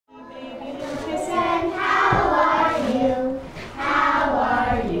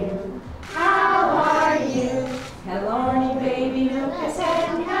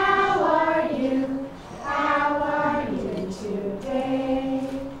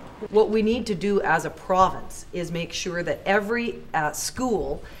what we need to do as a province is make sure that every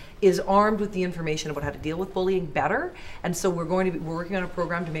school is armed with the information about how to deal with bullying better. And so we're working on a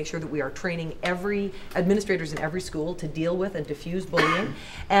program to make sure that we are training every administrators in every school to deal with and diffuse bullying.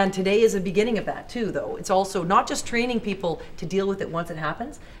 And today is the beginning of that too, though. It's also not just training people to deal with it once it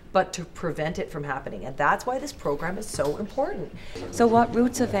happens, but to prevent it from happening. And that's why this program is so important. So what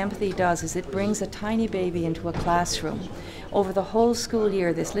Roots of Empathy does is it brings a tiny baby into a classroom. Over the whole school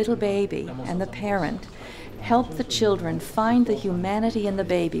year, this little baby and the parent help the children find the humanity in the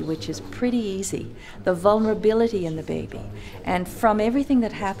baby, which is pretty easy, the vulnerability in the baby. And from everything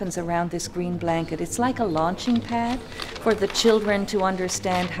that happens around this green blanket, it's like a launching pad for the children to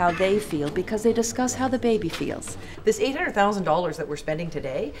understand how they feel, because they discuss how the baby feels. This $800,000 that we're spending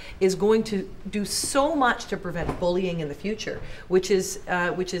today is going to do so much to prevent bullying in the future, which is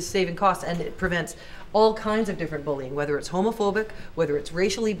saving costs, and it prevents all kinds of different bullying, whether it's homophobic, whether it's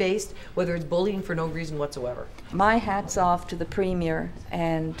racially based, whether it's bullying for no reason whatsoever. My hat's off to the Premier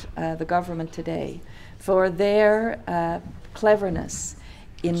and the government today for their cleverness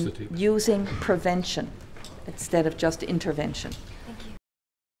in using prevention instead of just intervention.